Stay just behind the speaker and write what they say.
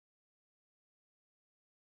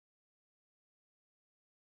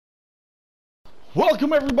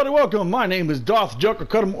Welcome everybody, welcome. My name is Darth Joker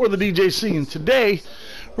Cut'em or the DJC, and today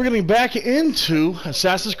we're getting back into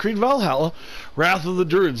Assassin's Creed Valhalla, Wrath of the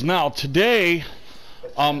Druids. Now today,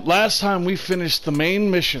 last time we finished the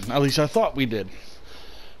main mission, at least I thought we did.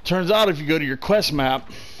 Turns out if you go to your quest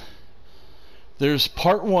map, there's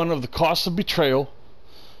part 1 of the Cost of Betrayal.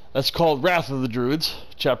 That's called Wrath of the Druids,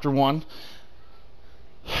 chapter 1.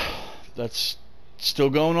 That's still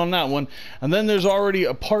going on that one. And then there's already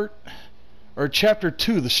a part, or chapter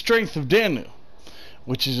 2, the Strength of Danu,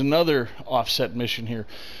 which is another offset mission here.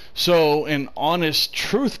 So, in honest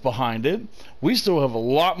truth behind it, we still have a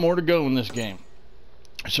lot more to go in this game.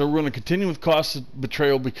 So we're going to continue with Cost of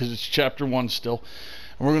Betrayal because it's chapter 1 still,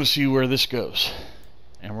 and we're going to see where this goes,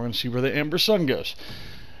 and we're going to see where the Amber Sun goes.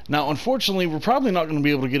 Now, unfortunately, we're probably not going to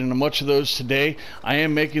be able to get into much of those today. I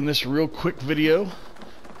am making this a real quick video,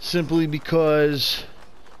 simply because,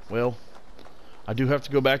 well, I do have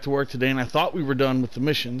to go back to work today, and I thought we were done with the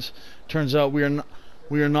missions. Turns out we are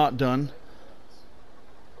not done.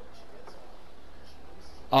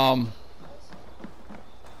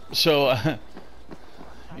 So,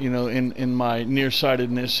 you know, in my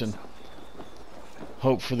nearsightedness and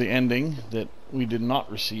hope for the ending that we did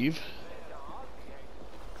not receive,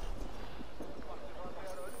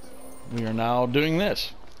 we are now doing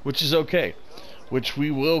this, which is okay. Which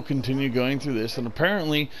we will continue going through this, and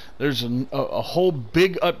apparently there's a whole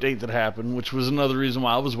big update that happened, which was another reason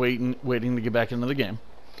why I was waiting to get back into the game.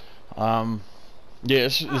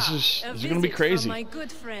 Yes, this is going to be crazy. My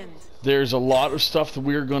good friend. There's a lot of stuff that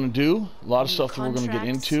we're going to do, a lot of stuff that we're going to get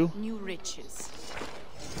into. New riches.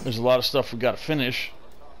 There's a lot of stuff we got to finish,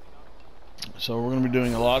 so we're going to be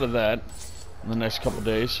doing a lot of that in the next couple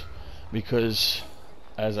days, because,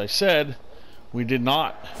 as I said, we did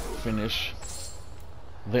not finish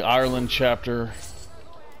the Ireland chapter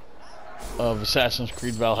of Assassin's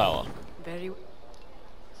Creed Valhalla.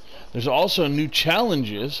 There's also new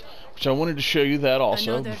challenges, which I wanted to show you that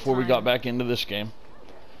also before we got back into this game.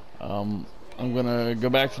 I'm gonna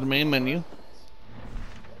go back to the main menu.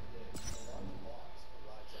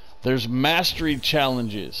 There's mastery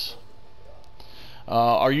challenges.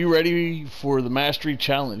 Are you ready for the Mastery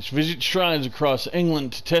Challenge? Visit shrines across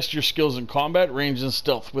England to test your skills in combat, range, and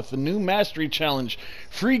stealth with the new Mastery Challenge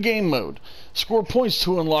free game mode. Score points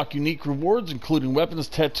to unlock unique rewards, including weapons,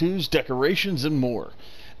 tattoos, decorations, and more.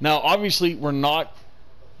 Now, obviously, we're not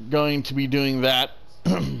going to be doing that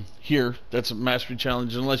here. That's a Mastery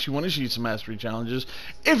Challenge, unless you want to see some Mastery Challenges.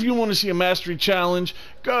 If you want to see a Mastery Challenge,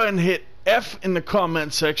 go ahead and hit F in the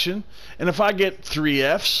comment section. And if I get 3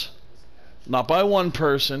 Fs, not by one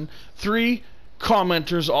person, 3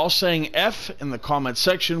 commenters all saying F in the comment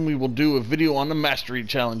section, we will do a video on the mastery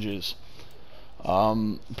challenges.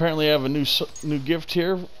 Apparently I have a new gift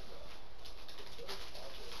here.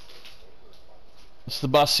 It's the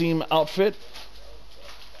Basim outfit.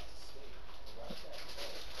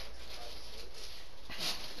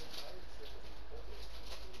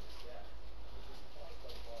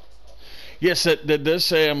 Yes, that does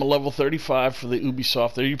say I'm a level 35 for the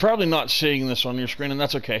Ubisoft there. You're probably not seeing this on your screen, and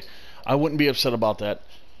that's okay. I wouldn't be upset about that.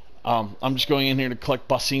 I'm just going in here to collect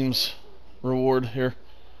Basim's reward here.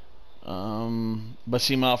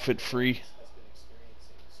 Basim outfit free.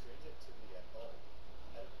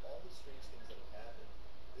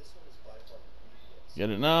 Get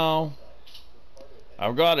it now.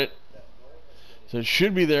 I've got it. So it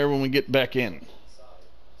should be there when we get back in.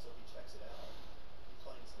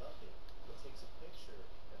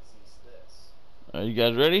 Are you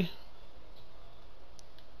guys ready?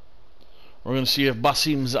 We're going to see if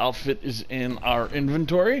Basim's outfit is in our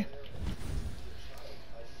inventory.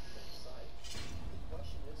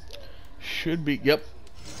 Should be. Yep.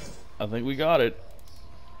 I think we got it.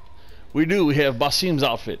 We do. We have Basim's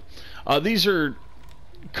outfit. These are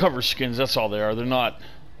cover skins. That's all they are. They're not...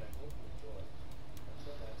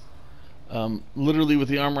 literally with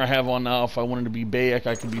the armor I have on now, if I wanted to be Bayek,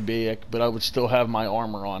 I could be Bayek, but I would still have my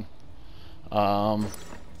armor on.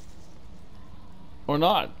 Or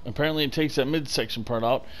not. Apparently it takes that midsection part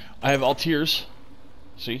out. I have Altiers,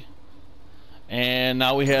 see? And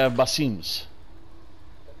now we have Basim's.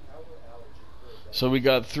 So we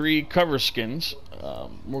got 3 cover skins.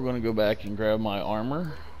 We're going to go back and grab my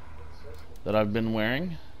armor that I've been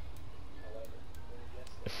wearing.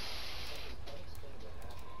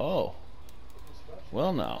 Oh.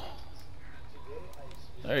 Well now.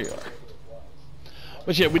 There you are.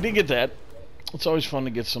 But yeah, we did get that. It's always fun to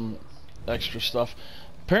get some extra stuff.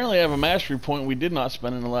 Apparently I have a mastery point we did not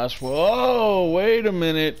spend in the last... Whoa, wait a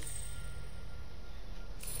minute.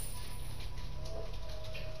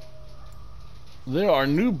 There are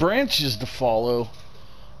new branches to follow.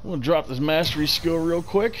 I'm gonna drop this mastery skill real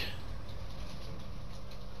quick.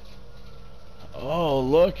 Oh,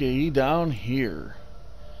 looky down here.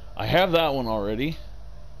 I have that one already.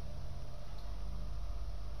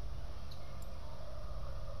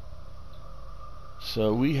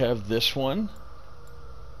 So we have this one,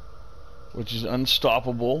 which is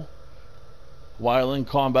unstoppable. While in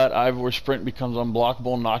combat, Ivor Sprint becomes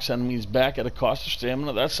unblockable and knocks enemies back at a cost of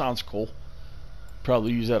stamina. That sounds cool.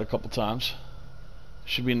 Probably use that a couple times.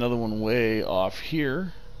 Should be another one way off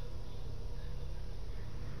here.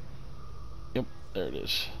 Yep, there it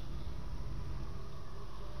is.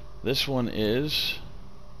 This one is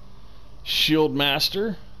Shield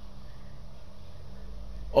Master.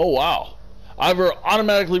 Oh wow. Ivor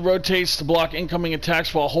automatically rotates to block incoming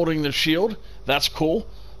attacks while holding their shield. That's cool.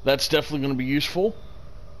 That's definitely going to be useful.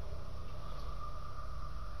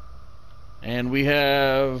 And we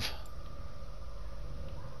have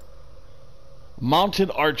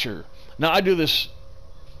Mounted Archer. Now I do this.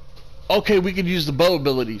 Okay, we could use the bow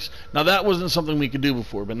abilities. Now that wasn't something we could do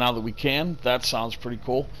before, but now that we can, that sounds pretty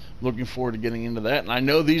cool. Looking forward to getting into that. And I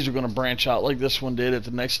know these are going to branch out like this one did at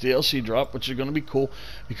the next DLC drop, which is going to be cool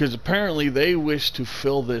because apparently they wish to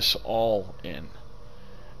fill this all in.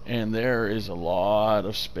 And there is a lot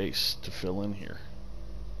of space to fill in here.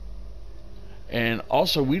 And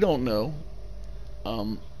also, we don't know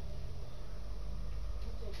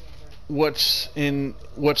what's in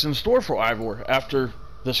store for Ivor after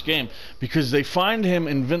this game, because they find him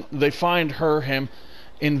in him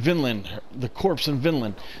in Vinland, the corpse in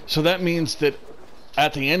Vinland. So that means that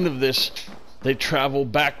at the end of this, they travel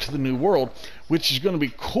back to the New World, which is going to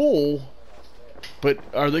be cool. But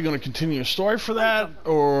are they going to continue a story for that,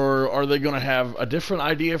 or are they going to have a different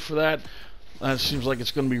idea for that? It seems like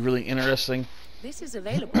it's going to be really interesting. This is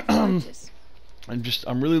available for purchase.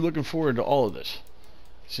 I'm really looking forward to all of this.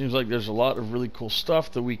 Seems like there's a lot of really cool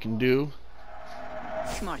stuff that we can do.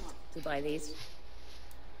 Smart to buy these.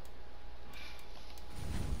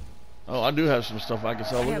 Oh, I do have some stuff I can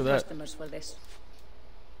sell. Look at that. Customers for this.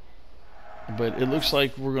 But it looks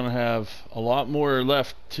like we're going to have a lot more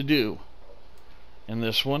left to do in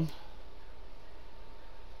this one.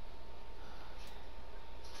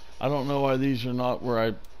 I don't know why these are not where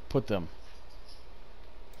I put them.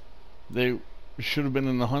 They should have been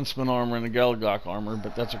in the Huntsman armor and the Galagok armor,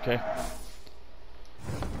 but that's okay.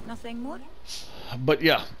 Nothing more? But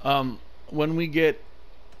yeah, when we get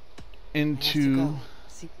into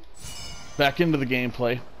back into the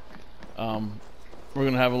gameplay, we're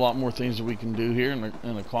going to have a lot more things that we can do here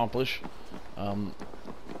and accomplish.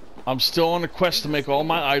 I'm still on a quest to make all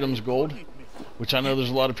my items gold, which I know there's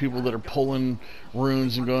a lot of people that are pulling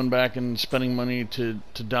runes and going back and spending money to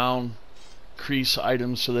downcrease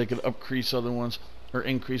items so they could upcrease other ones or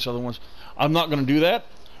increase other ones. I'm not going to do that.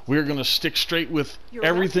 We're going to stick straight with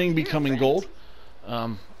everything becoming gold,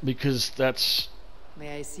 because that's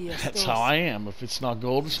how I am. If it's not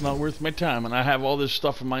gold, it's not worth my time. And I have all this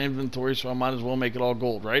stuff in my inventory, so I might as well make it all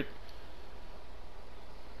gold, right?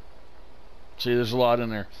 See, there's a lot in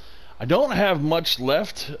there. I don't have much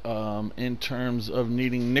left in terms of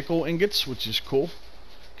needing nickel ingots, which is cool,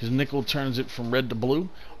 because nickel turns it from red to blue.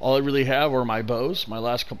 All I really have are my bows, my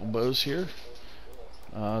last couple bows here.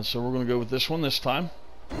 So we're going to go with this one this time.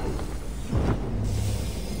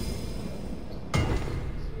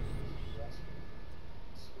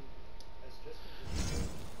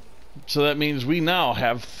 So that means we now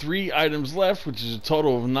have 3 items left, which is a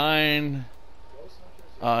total of 9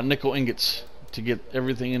 nickel ingots to get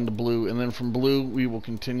everything into blue. And then from blue, we will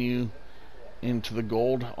continue into the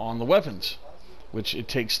gold on the weapons, which it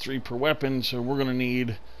takes 3 per weapon. So we're going to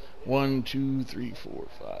need 1, 2, 3, 4,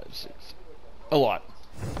 5, 6. A lot.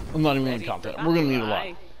 I'm not even going to count that. We're going to need a lot.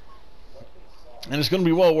 And it's going to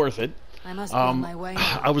be well worth it. I must be on my way.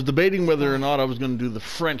 I was debating whether or not I was going to do the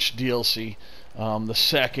French DLC, the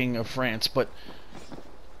sacking of France, but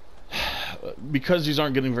because these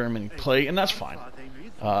aren't getting very many play, and that's fine.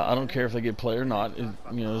 I don't care if they get play or not. It,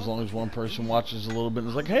 you know, as long as one person watches a little bit and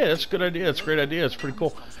is like, "Hey, that's a good idea. That's a great idea. It's pretty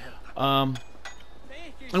cool." I'm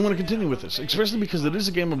going to continue with this, especially because it is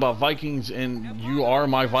a game about Vikings, and you are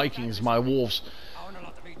my Vikings, my wolves.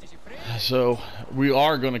 So we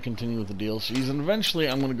are going to continue with the DLCs, and eventually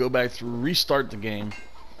I'm going to go back through, restart the game,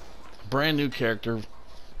 brand new character,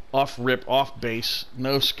 off rip, off base,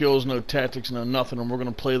 no skills, no tactics, no nothing, and we're going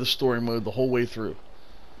to play the story mode the whole way through.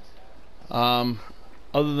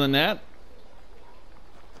 Other than that,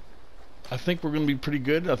 I think we're going to be pretty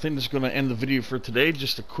good. I think this is going to end the video for today.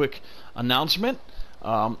 Just a quick announcement.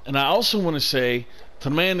 And I also want to say to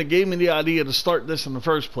the man that gave me the idea to start this in the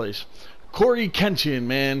first place, CoryxKenshin,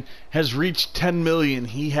 man, has reached 10 million.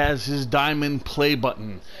 He has his Diamond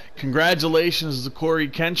Playbutton. Congratulations to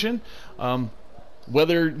CoryxKenshin.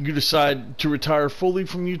 Whether you decide to retire fully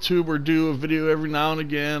from YouTube or do a video every now and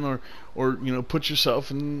again, or you know, put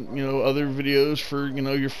yourself in, you know, other videos for, you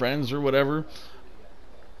know, your friends or whatever,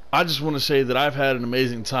 I just want to say that I've had an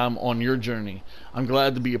amazing time on your journey. I'm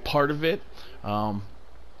glad to be a part of it.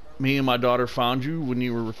 Me and my daughter found you when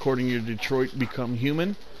you were recording your Detroit Become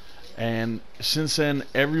Human, and since then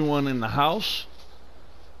everyone in the house,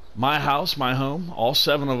 my home, all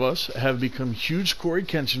 7 of us have become huge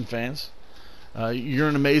CoryxKenshin fans. You're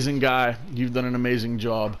an amazing guy. You've done an amazing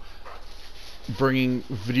job bringing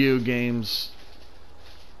video games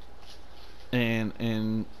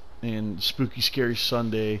and Spooky Scary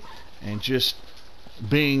Sunday and just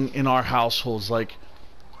being in our households. Like,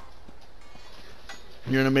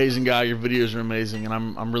 you're an amazing guy. Your videos are amazing, and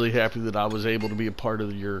I'm really happy that I was able to be a part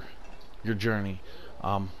of your journey.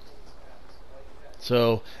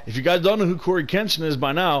 So if you guys don't know who CoryxKenshin is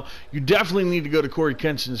by now, you definitely need to go to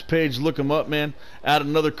CoryxKenshin's page, look him up, man. Add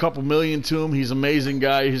another couple million to him. He's an amazing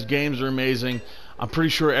guy. His games are amazing. I'm pretty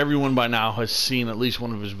sure everyone by now has seen at least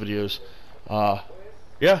one of his videos.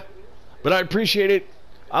 Yeah, but I appreciate it.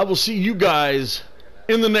 I will see you guys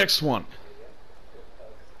in the next one.